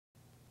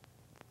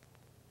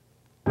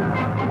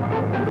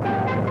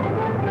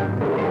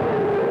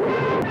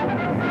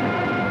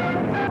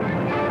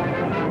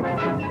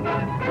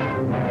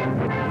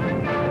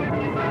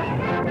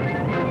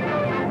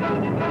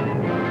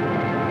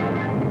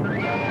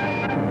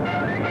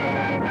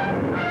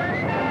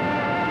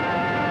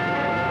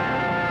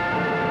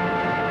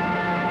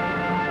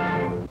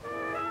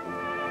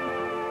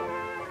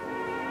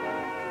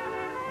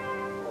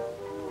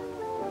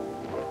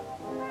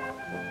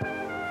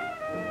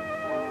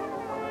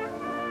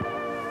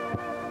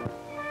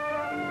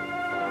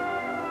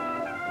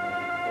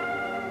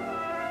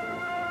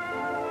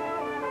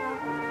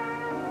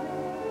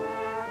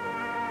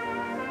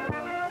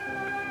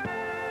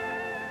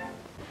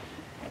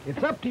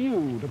It's up to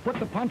you to put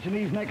the punch in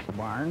these next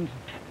Barnes.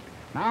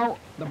 Now,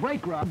 the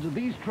brake rods of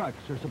these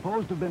trucks are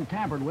supposed to have been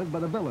tampered with by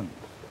the villains.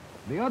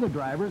 The other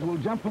drivers will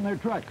jump from their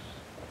trucks.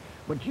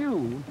 But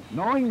you,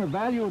 knowing the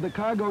value of the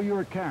cargo you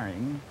are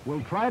carrying,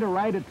 will try to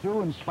ride it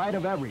through in spite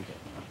of everything.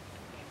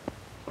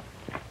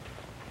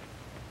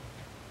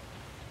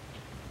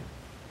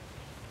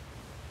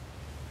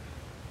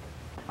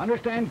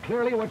 Understand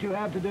clearly what you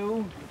have to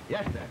do?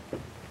 Yes, sir.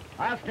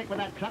 I'll stick with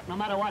that truck no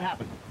matter what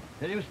happens,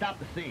 till you stop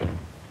the scene.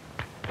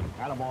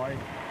 Attaboy.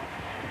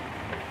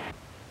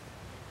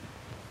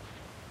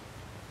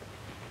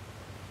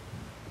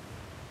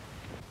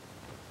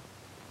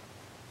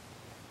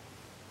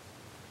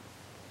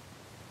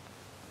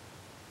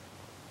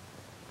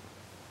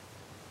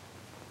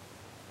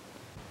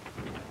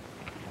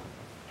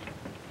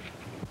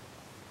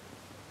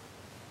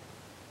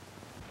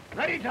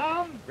 Ready,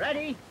 Tom?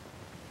 Ready?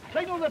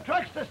 Signal the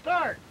trucks to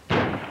start.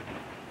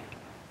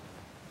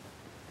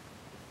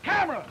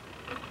 Camera!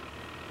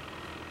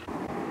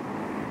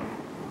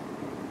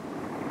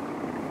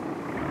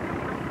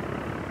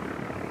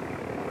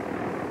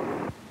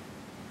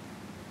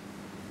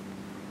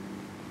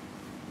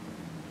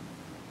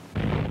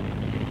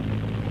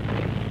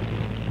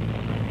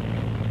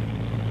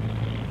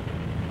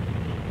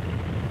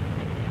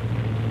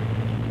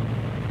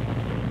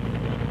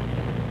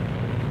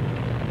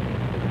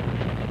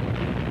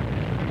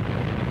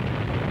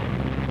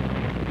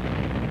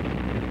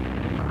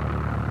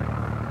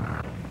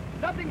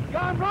 Something's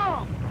gone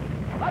wrong.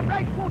 My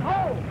brakes won't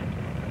hold.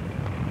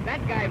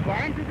 That guy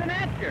Barnes is an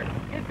actor.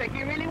 You think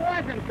he really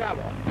was in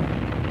trouble.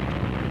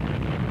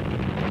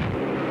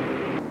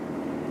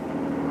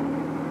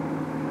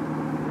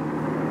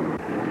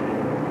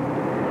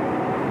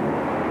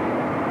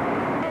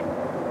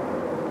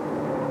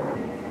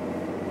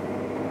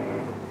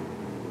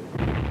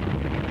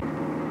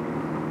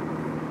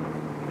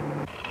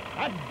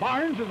 That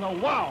Barnes is a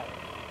wow.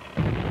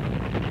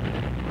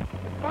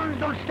 Barnes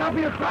don't stop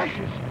your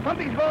crashes.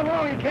 Something's going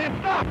wrong. He can't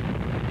stop.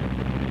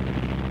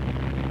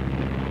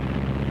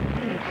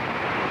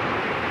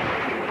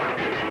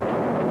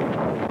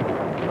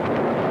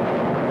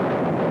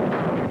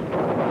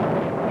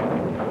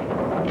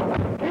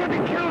 He'll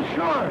be killed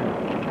sure.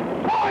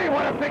 Boy,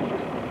 what a picture.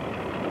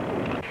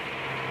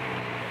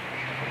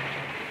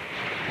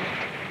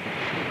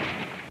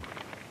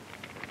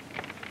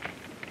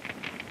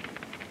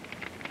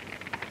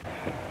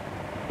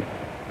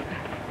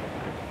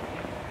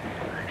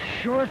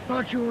 Sure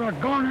thought you were a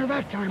goner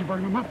that time,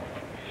 Burnham up.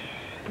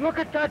 Look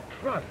at that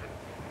truck.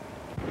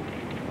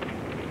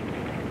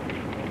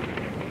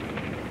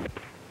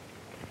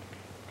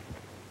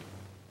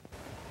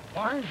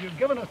 Barnes, you've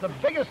given us the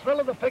biggest thrill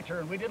of the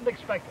picture, and we didn't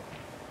expect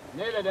it.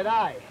 Neither did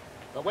I.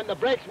 But when the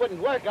brakes wouldn't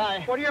work,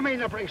 What do you mean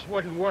the brakes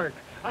wouldn't work?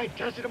 I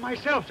tested them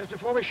myself just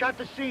before we shot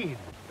the scene.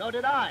 So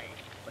did I.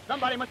 But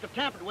somebody must have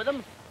tampered with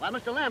them while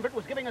Mr. Lambert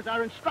was giving us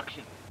our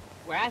instructions.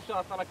 Well, I saw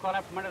a fella caught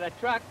up from under that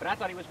truck, but I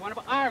thought he was one of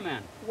our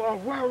men. Well,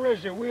 where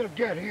is he? We'll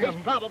get him.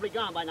 He's probably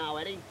gone by now,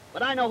 Eddie.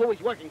 But I know who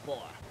he's working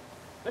for.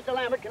 Mr.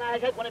 Lambert, can I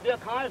take one of your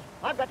cars?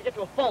 I've got to get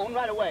to a phone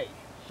right away.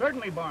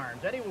 Certainly,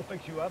 Barnes. Eddie will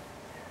fix you up.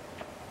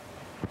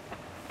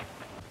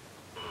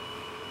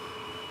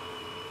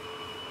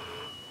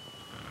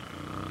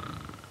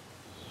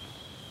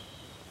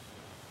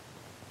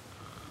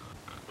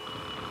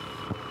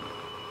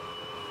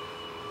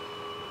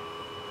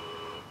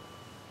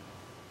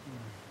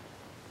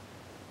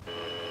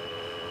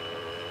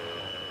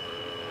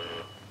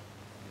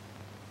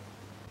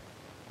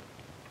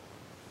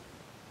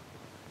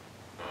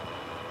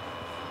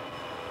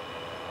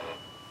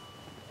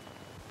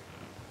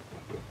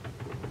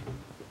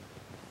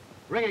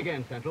 Ring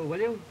again, Central, will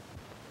you?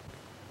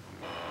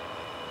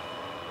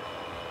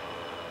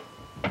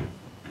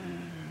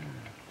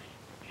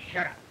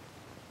 Shut up.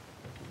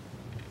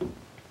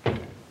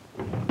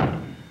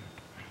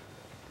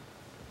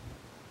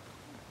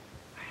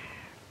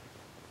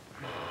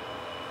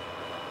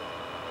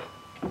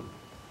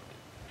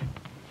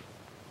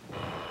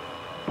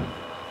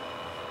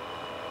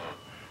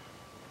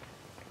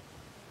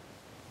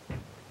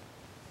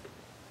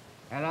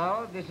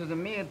 Hello, this is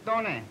me,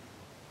 Tony.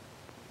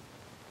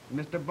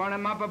 Mr.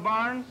 Burnham Upper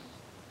Barnes?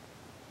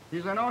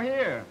 He's no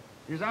here.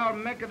 He's out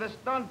making the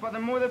stunt for the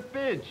mother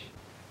pitch.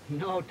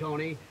 No,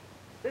 Tony.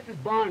 This is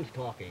Barnes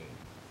talking.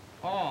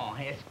 Oh,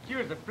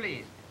 excuse me,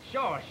 please.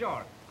 Sure.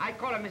 I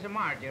call him Mr.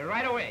 Marjorie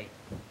right away.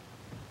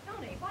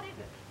 Tony, what is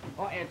it?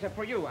 Oh, it's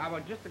for you. I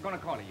was just gonna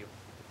call you.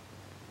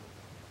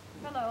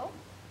 Hello?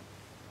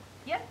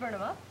 Yes,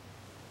 Burnham up.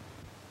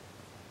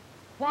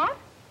 What?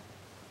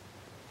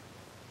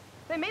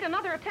 They made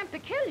another attempt to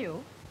kill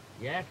you?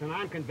 Yes, and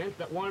I'm convinced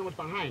that Warren was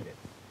behind it.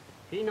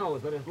 He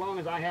knows that as long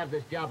as I have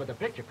this job at the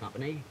picture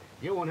company,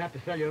 you won't have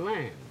to sell your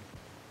land.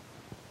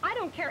 I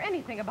don't care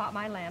anything about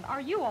my land.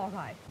 Are you all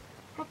right?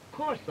 Of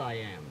course I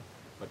am.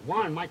 But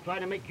Warren might try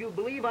to make you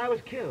believe I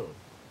was killed.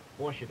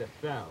 Force you to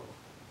sell.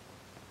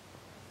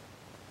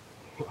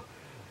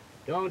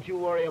 Don't you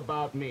worry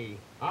about me.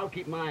 I'll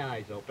keep my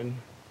eyes open.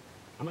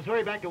 I must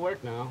hurry back to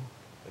work now.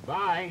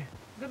 Goodbye.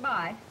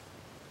 Goodbye.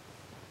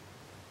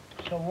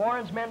 So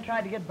Warren's men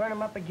tried to get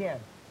Burnham up again.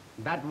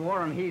 That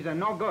Warren, he's a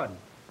no good.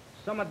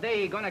 Some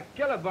day he gonna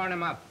kill a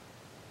Burnham up.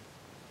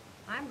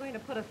 I'm going to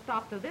put a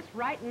stop to this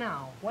right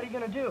now. What are you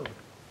gonna do?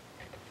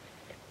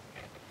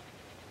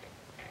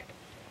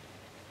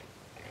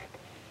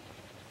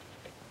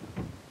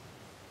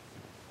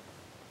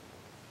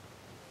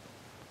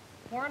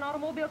 Warren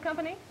Automobile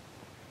Company?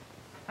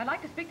 I'd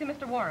like to speak to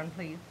Mr. Warren,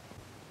 please.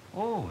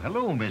 Oh,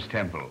 hello, Miss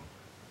Temple.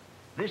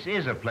 This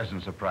is a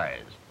pleasant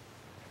surprise.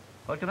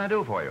 What can I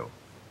do for you?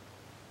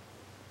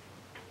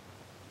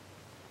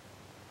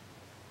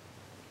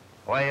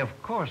 Why, of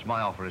course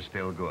my offer is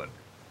still good.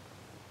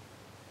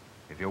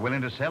 If you're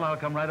willing to sell, I'll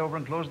come right over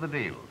and close the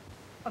deal.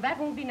 Well, that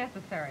won't be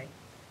necessary.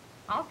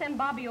 I'll send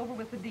Bobbie over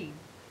with the deed,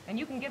 and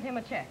you can give him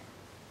a check.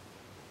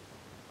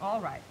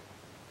 All right.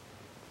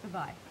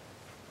 Goodbye.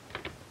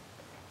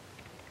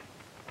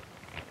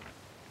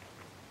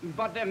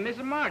 But, Miss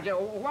Marge,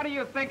 what do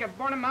you think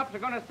Burnham ups are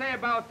gonna say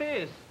about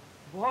this?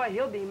 Boy,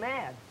 he'll be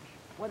mad.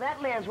 Well,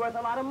 that land's worth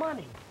a lot of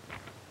money.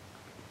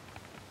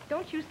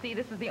 Don't you see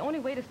this is the only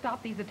way to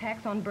stop these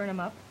attacks on Burnham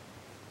up?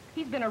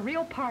 He's been a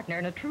real partner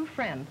and a true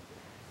friend,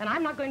 and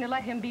I'm not going to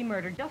let him be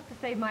murdered just to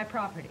save my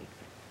property.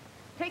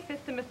 Take this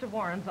to Mr.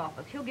 Warren's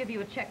office. He'll give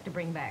you a check to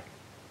bring back.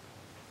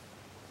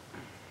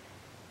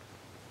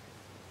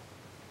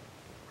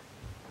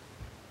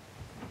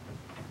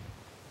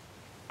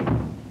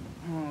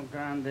 Oh,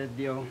 grande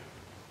Dios.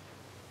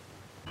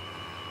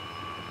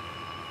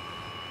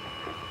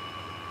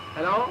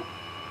 Hello?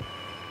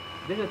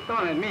 This is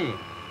Tony, me.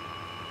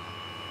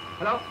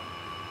 Hello?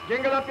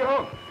 Jingle up your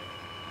hook.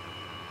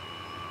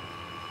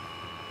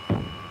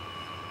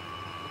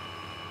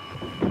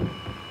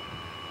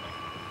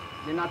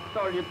 Did not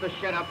told you to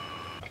shut up.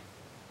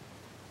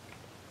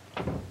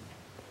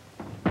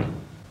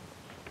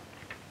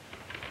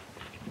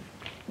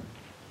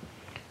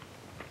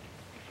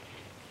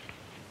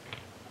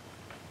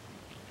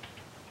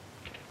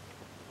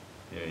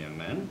 Here, young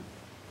man.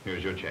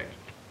 Here's your check.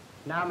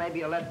 Now maybe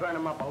you'll let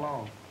Burnham up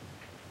alone.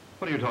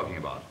 What are you talking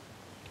about?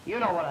 You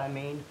know what I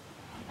mean.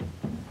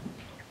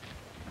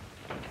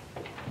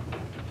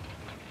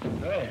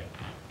 Hey,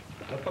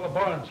 that fellow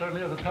Barnes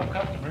certainly is a tough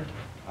customer.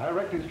 I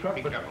wrecked his truck,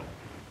 Be but... careful.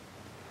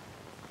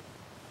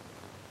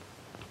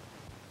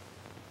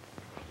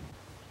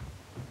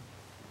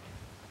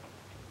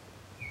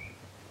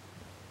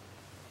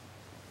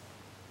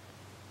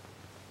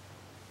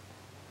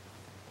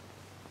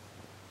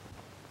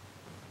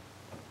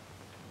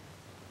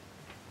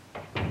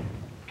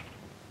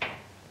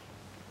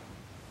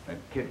 That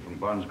kid from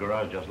Barnes'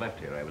 garage just left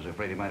here. I was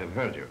afraid he might have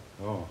heard you.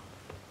 Oh,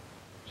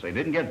 So you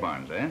didn't get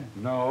Barnes, eh?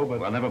 no, but...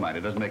 Well, never mind.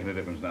 It doesn't make any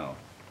difference now.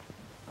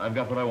 I've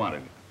got what I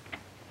wanted.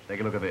 Take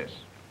a look at this.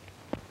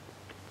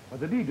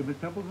 the deed to Miss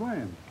Temple's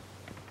land.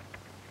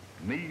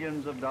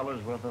 Millions of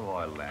dollars worth of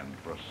oil land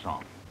for a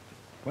song.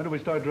 When do we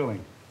start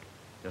drilling?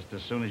 Just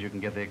as soon as you can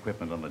get the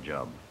equipment on the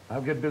job.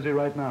 I'll get busy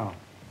right now.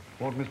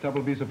 Won't Miss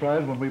Temple be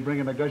surprised when we bring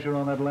in a gusher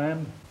on that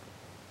land?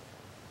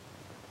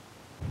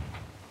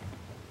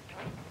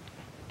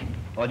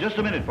 Oh, just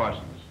a minute,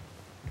 Parsons.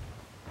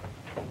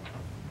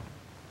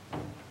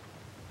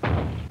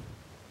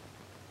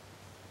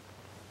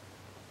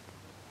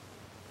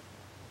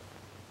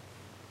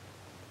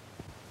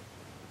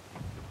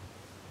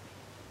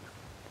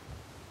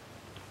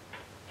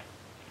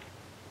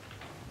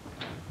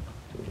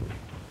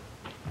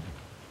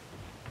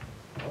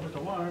 Well,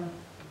 Mr. Warren,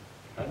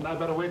 hadn't I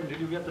better wait until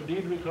you get the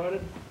deed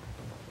recorded?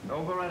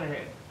 No, go right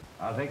ahead.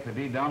 I'll take the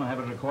deed down and have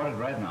it recorded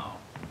right now.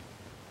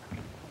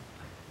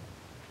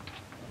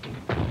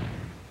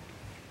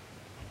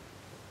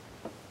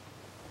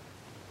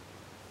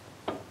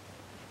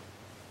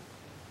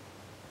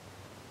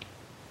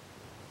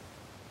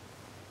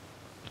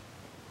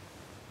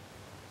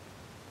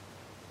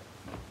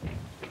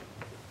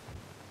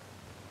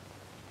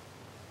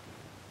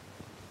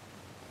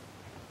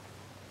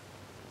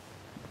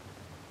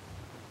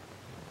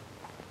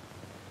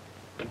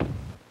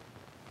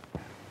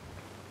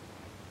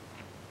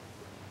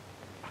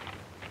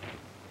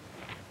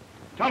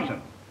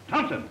 Thompson!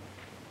 Thompson!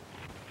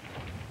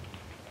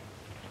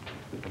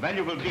 The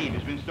valuable deed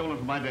has been stolen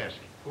from my desk.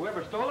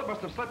 Whoever stole it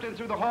must have slipped in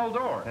through the hall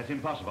door. That's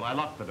impossible. I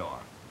locked the door.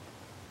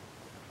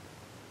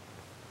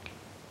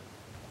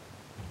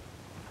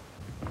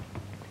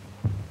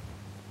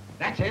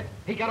 That's it.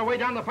 He got away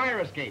down the fire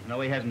escape.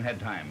 No, he hasn't had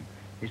time.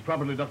 He's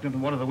probably ducked into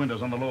one of the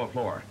windows on the lower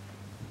floor.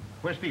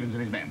 Where's Stevens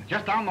and his men?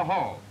 Just down the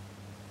hall.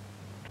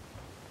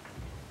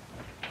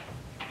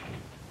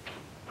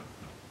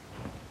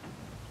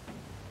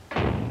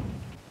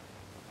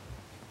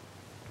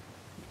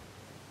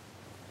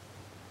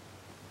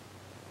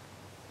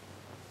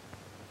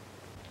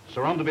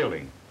 Surround the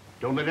building.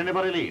 Don't let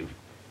anybody leave.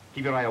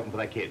 Keep your eye open for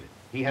that kid.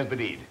 He has the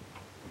deed.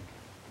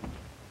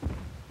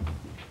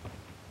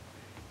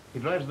 He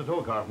drives the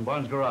tow car from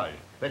Barnes' garage.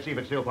 Let's see if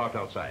it's still parked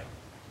outside.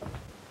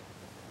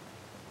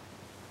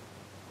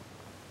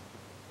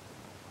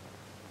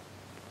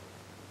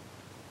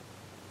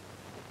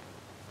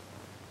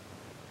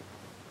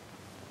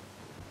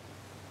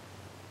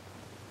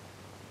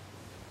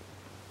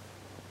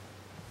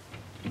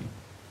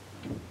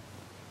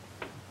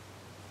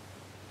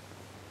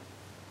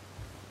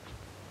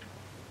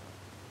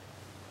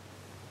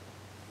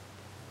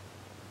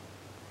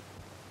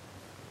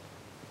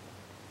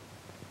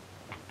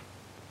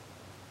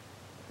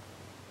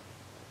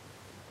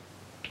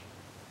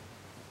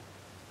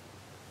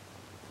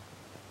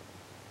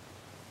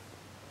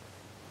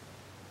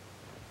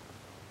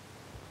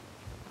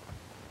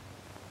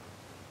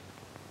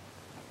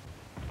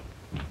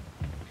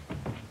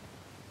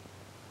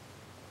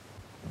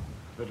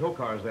 The tow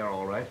car's there,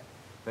 all right.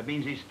 That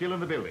means he's still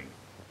in the building.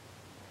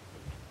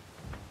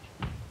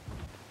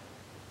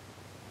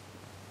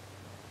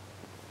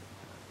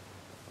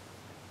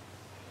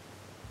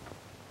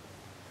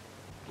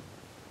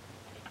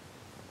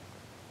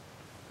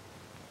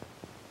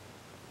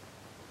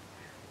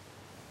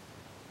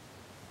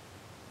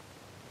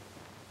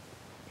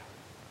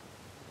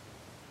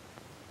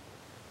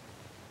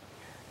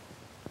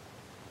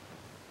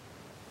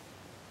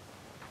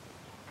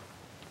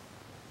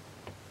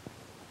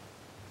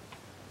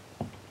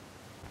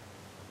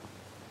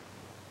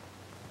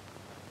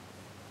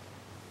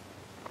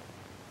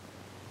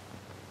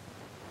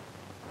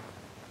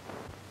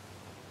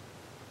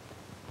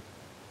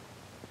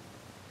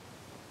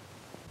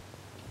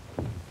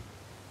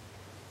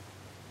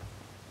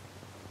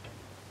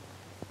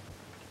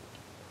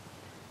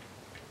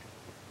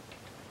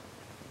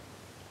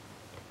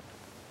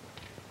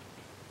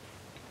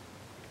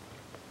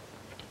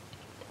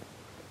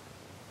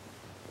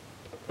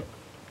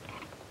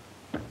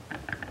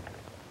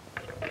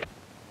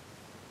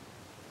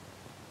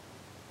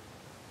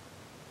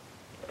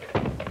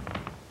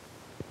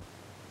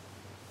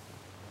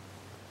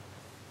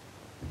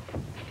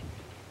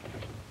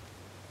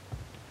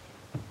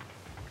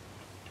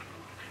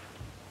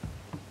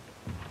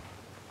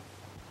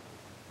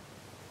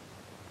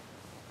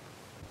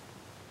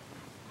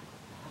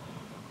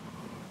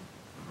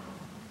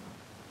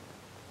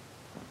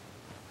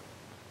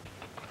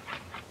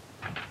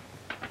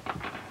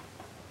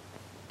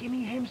 Give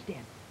me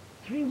Hempstead.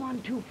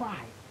 3125.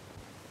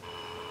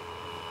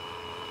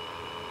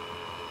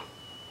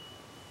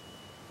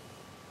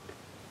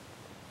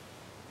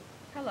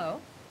 Hello?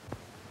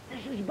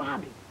 This is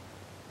Bobbie.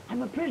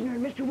 I'm a prisoner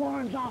in Mr.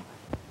 Warren's office.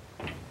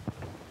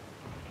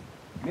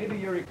 Maybe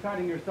you're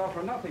exciting yourself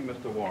for nothing,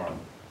 Mr. Warren.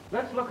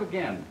 Let's look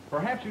again.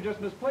 Perhaps you just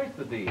misplaced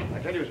the deed. I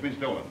tell you it's been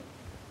stolen.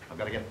 I've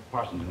got to get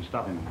Parsons and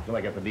stop him until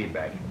I get the deed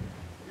back.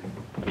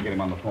 We'll get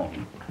him on the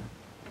phone.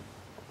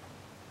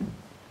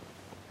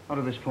 How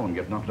did this phone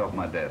get knocked off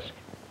my desk?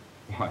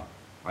 Why,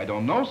 I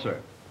don't know,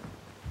 sir.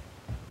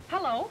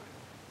 Hello?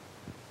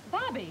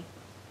 Bobbie?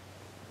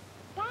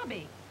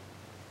 Bobbie?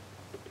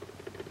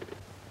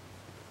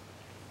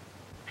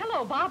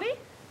 Hello, Bobbie?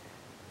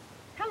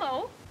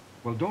 Hello?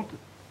 Well, don't...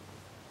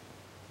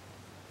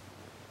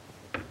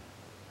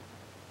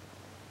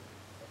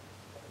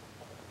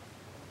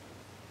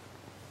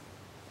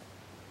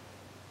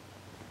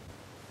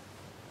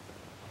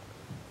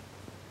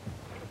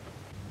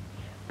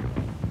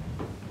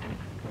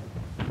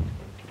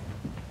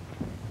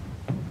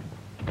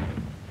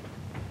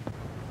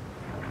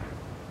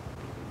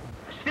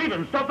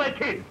 Stephen, stop that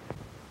kid!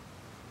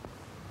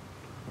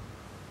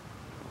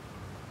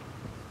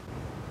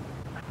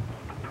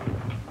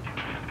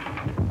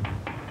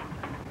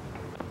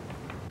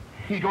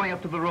 He's going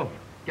up to the roof.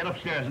 Get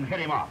upstairs and head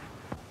him off.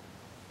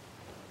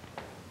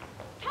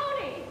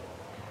 Tony!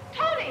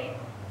 Tony!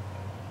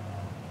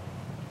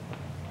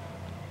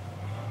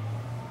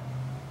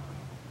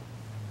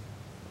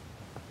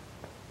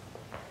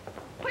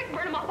 Quick,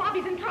 burn him up.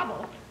 Bobbie's in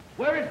trouble.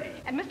 Where is he?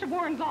 At Mr.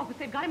 Warren's office.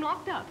 They've got him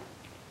locked up.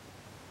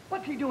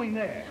 What's he doing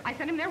there? I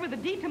sent him there with a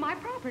deed to my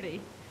property.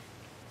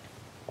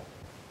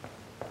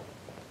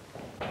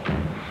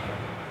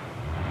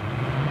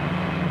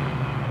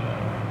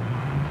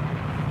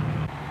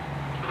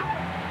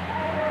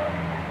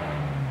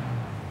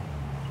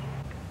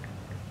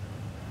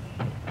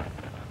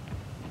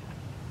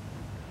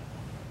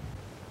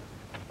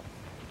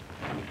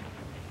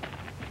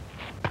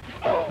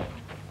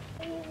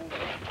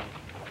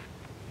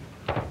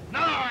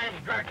 Now I'm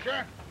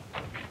Dratcher.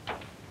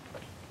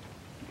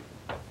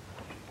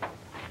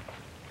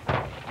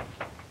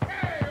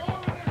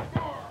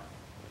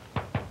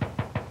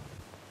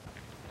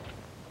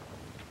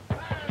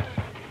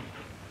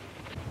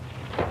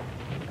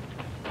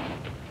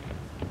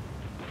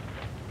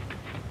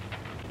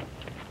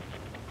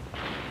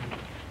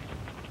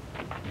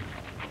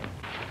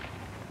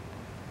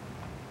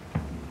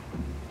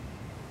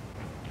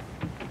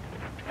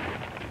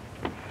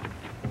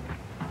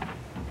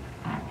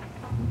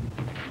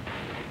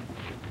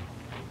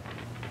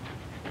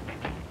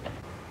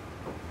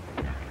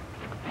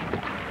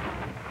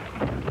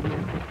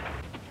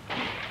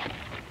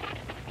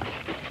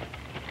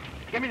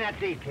 Give me that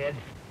deed, kid.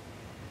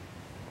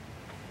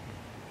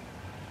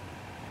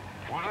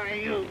 One of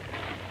you.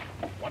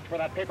 Watch where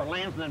that paper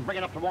lands and then bring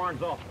it up to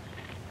Warren's office.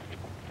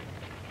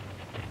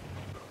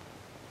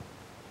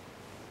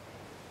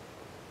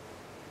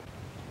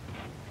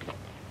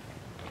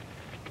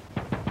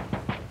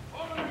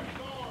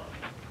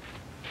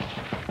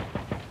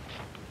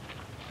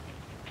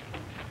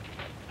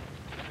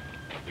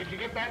 Did you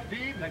get that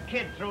deed? The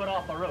kid threw it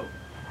off the roof.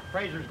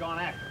 Fraser's gone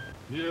after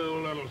it. You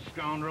little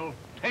scoundrel.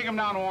 Take him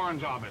down to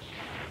Warren's office.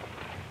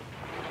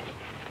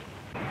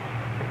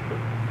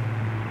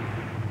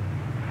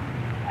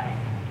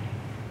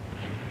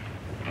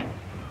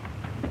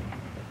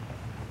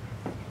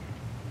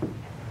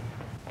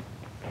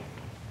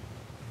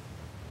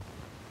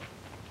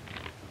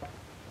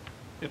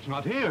 It's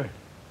not here.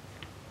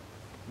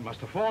 Must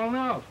have fallen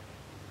out.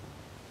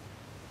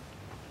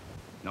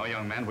 Now,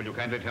 young man, will you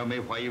kindly tell me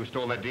why you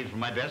stole that deed from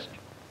my desk?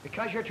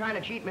 Because you're trying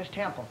to cheat Miss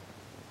Temple.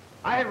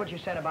 I heard what you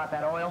said about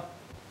that oil.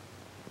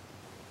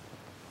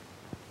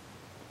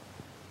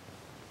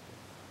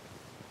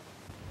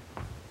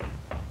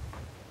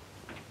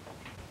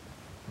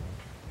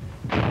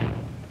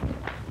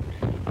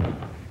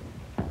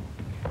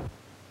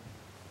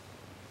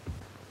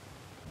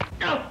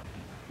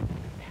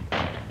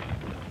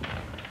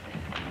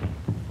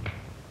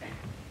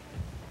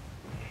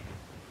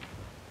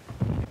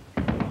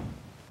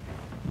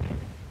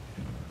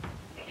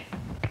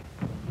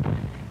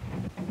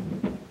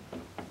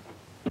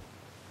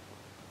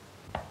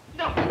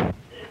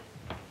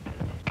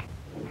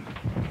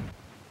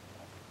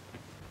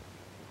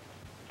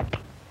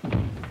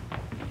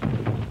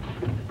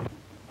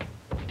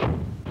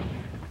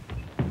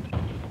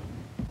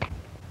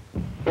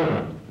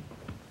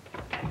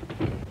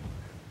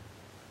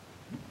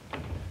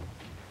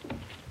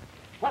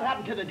 What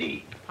happened to the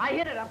deed? I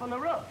hid it up on the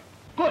roof.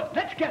 Good,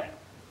 let's get it.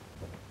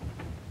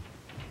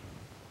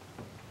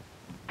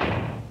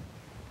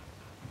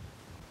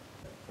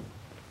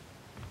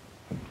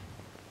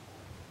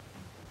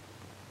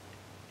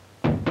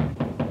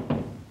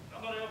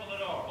 Somebody open the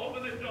door.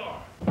 Open this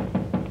door.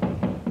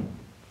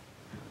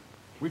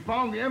 We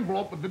found the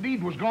envelope, but the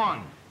deed was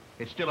gone.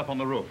 It's still up on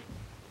the roof.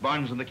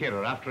 Barnes and the kid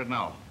are after it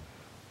now.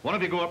 One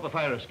of you go up the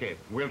fire escape.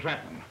 We'll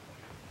trap them.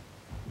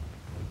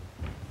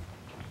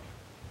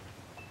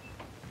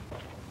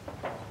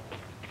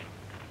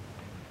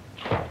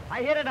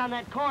 I hid it on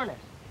that cornice.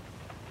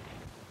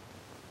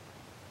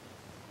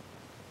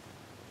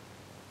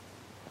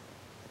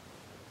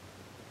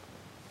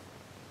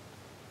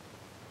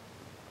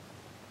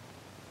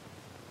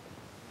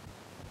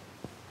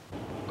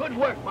 Good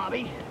work,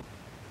 Bobbie.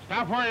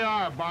 Stop where you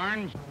are,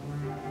 Barnes.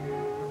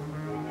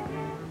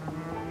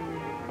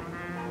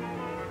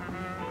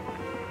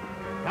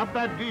 Drop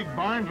that deed,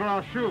 Barnes, or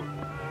I'll shoot.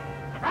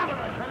 Grab it,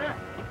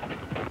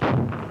 Lieutenant.